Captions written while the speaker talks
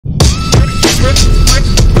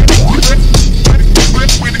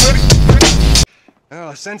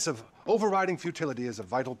A sense of overriding futility is a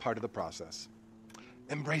vital part of the process.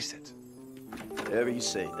 Embrace it. Whatever you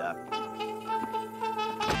say, Doc.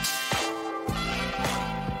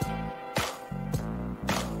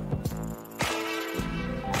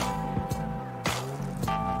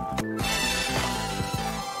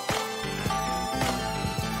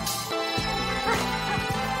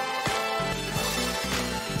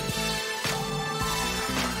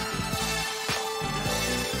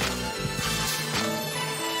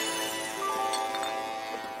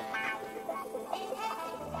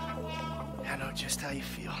 Just how you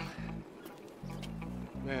feel.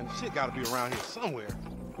 Man, shit gotta be around here somewhere.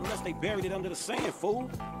 Unless they buried it under the sand, fool.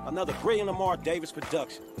 Another brilliant Lamar Davis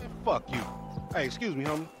production. Man, fuck you. Hey, excuse me,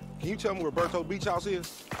 homie. Can you tell me where Berto Beach House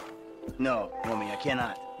is? No, homie, I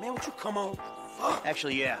cannot. Man, would you come on? Fuck.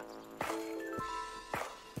 Actually, yeah.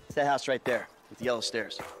 It's that house right there, with the yellow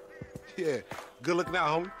stairs. Yeah, good looking out,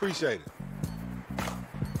 homie. Appreciate it.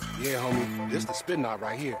 Yeah, homie, this the spin knot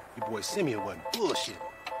right here. Your boy Simeon wasn't bullshit.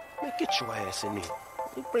 Man, get your ass in there.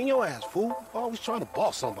 You bring your ass, fool. Always trying to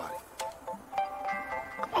boss somebody.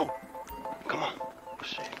 Come on. Come on.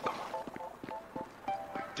 Shit, come on.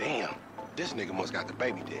 Damn, this nigga must got the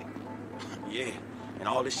baby dick. Yeah, and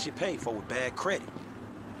all this shit paid for with bad credit.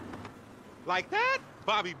 Like that?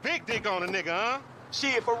 Bobby big dick on a nigga, huh?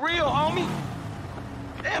 Shit, for real, homie.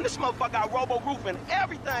 Damn, this motherfucker got robo-roof and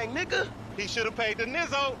everything, nigga. He should have paid the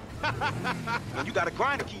nizzo. And you gotta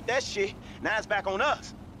grind to keep that shit. Now it's back on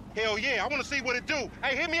us. Hell yeah, I want to see what it do.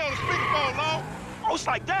 Hey, hit me on the speakerphone, Long. Oh, it's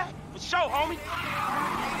like that? For sure, homie.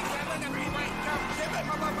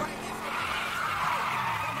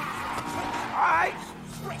 All right.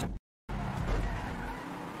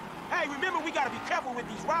 Hey, remember, we gotta be careful with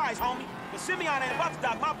these rides, homie. The Simeon ain't about to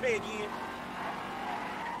dock my pay again.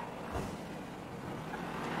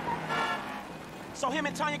 So him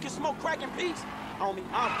and Tanya can smoke crack in peace? Homie,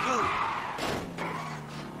 I'm good.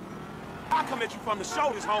 I'll come at you from the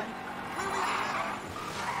shoulders, homie.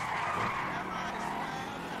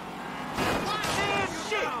 Man,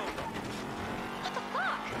 shit! What the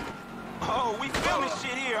fuck? Oh, we filming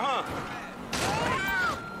shit here, huh?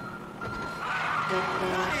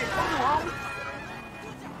 Hey, come on, homie.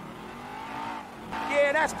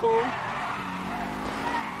 Yeah, that's cool.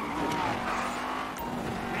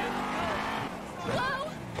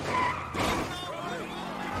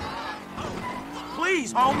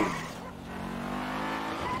 Please, homie.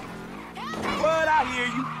 Bud, I hear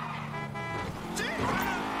you.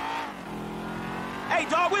 Hey,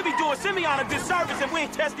 dog, we be doing Simeon a disservice if we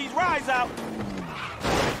ain't test these rides out.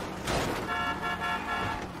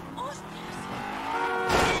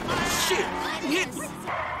 Shit, you hit me.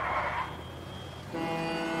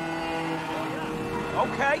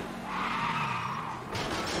 Okay.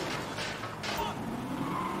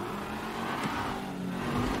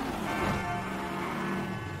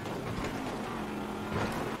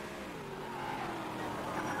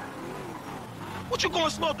 What you going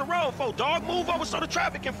slow up the road for, dog? Move over so the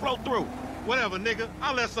traffic can flow through. Whatever, nigga.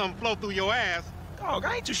 I'll let something flow through your ass. Dog,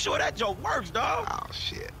 I ain't too sure that joke works, dog. Oh,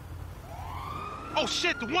 shit. Oh,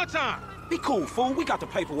 shit, the one time. Be cool, fool. We got the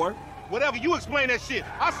paperwork. Whatever, you explain that shit.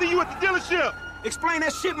 I'll see you at the dealership. Explain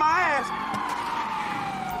that shit my ass.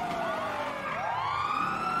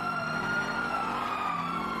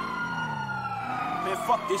 Man,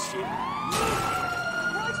 fuck this shit.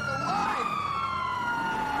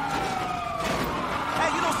 Hey,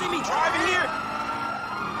 you don't see me driving here?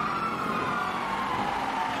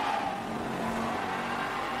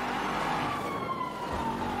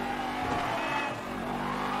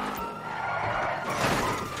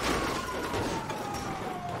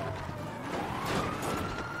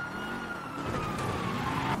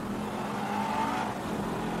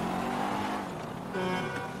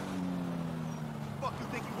 Fuck you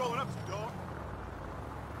think you rolling up to, dog?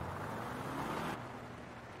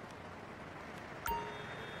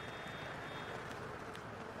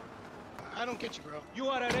 I don't get you, bro. You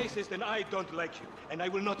are a racist and I don't like you. And I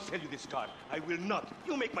will not sell you this car. I will not.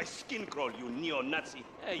 You make my skin crawl, you neo-Nazi.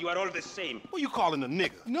 Hey, you are all the same. Who you calling a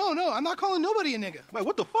nigga? No, I'm not calling nobody a nigga. Wait,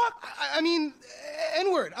 what the fuck? I mean,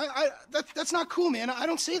 N-word. That's not cool, man. I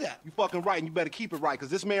don't say that. You fucking right, and you better keep it right, because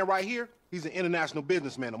this man right here, he's an international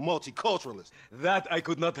businessman, a multiculturalist. That I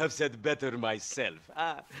could not have said better myself.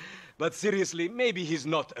 But seriously, maybe he's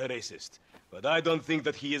not a racist. But I don't think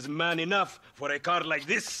that he is man enough for a car like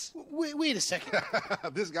this. Wait a second.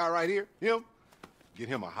 This guy right here, him, get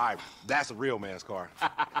him a hybrid. That's a real man's car.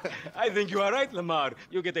 I think you are right, Lamar.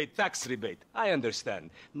 You get a tax rebate. I understand.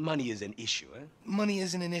 Money is an issue, eh? Money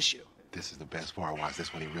isn't an issue. This is the best part. Watch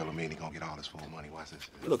this when he reel him in. He gonna get all his full money. Watch this.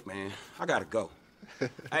 Look, man, I gotta go.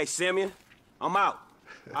 Hey, Simeon, I'm out.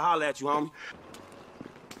 I'll holler at you, homie.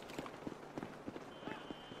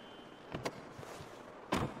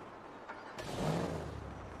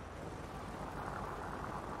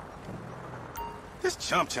 This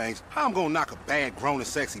chump change. How I'm gonna knock a bad, grown and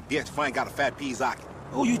sexy bitch if I ain't got a fat Pizaki?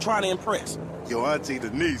 Who you trying to impress? Your auntie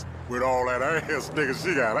Denise, with all that ass, nigga,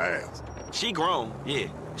 she got ass. She grown, yeah.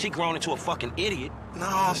 She grown into a fucking idiot.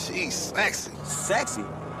 No, she's sexy. Sexy?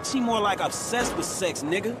 She more like obsessed with sex,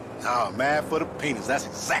 nigga. Nah, mad for the penis. That's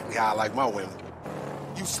exactly how I like my women.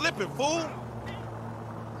 You slipping, fool?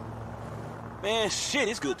 Man, shit,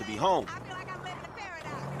 it's good to be home. I feel like I'm living in paradise,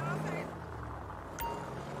 you know what I'm saying?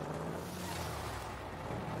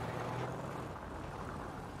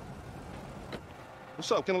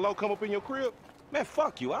 What's up? Can a low come up in your crib? Man,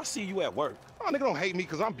 fuck you. I'll see you at work. Oh, nigga, don't hate me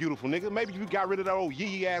because I'm beautiful, nigga. Maybe you got rid of that old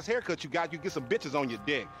yee-yee-ass haircut you got, you get some bitches on your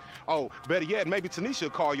dick. Oh, better yet, maybe Tanisha will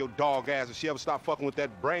call your dog ass if she ever stop fucking with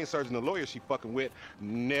that brain surgeon, the lawyer she fucking with.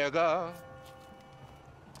 Nigga.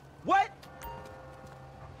 What?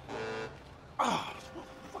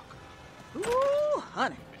 Ooh,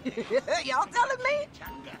 honey. Y'all telling me?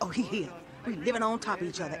 Oh, he here. We living on top of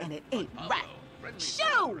each other, and it ain't right.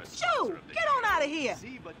 Shoo! Shoo! Get on out of here.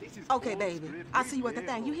 Okay, baby. I'll see you at the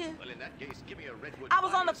thing. You hear? I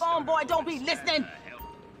was on the phone, boy. Don't be listening.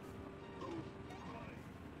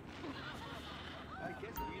 I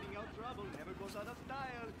guess weeding out trouble never goes out of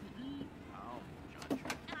style. And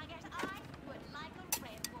I guess I would like a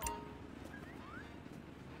red one.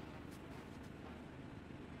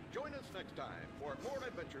 Join us next time for more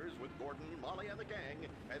adventures with Gordon, Molly, and the gang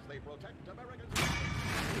as they protect America's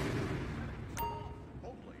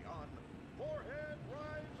only on Forehead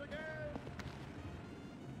Rise Again.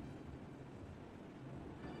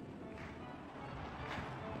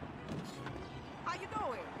 How you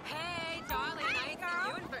doing? Hey, darling, I ain't seen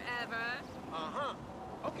you in forever. Uh-huh.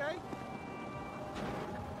 Okay.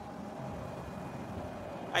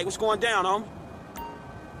 Hey, what's going down, homie?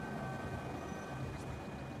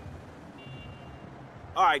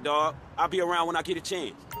 All right, dog. I'll be around when I get a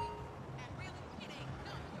chance.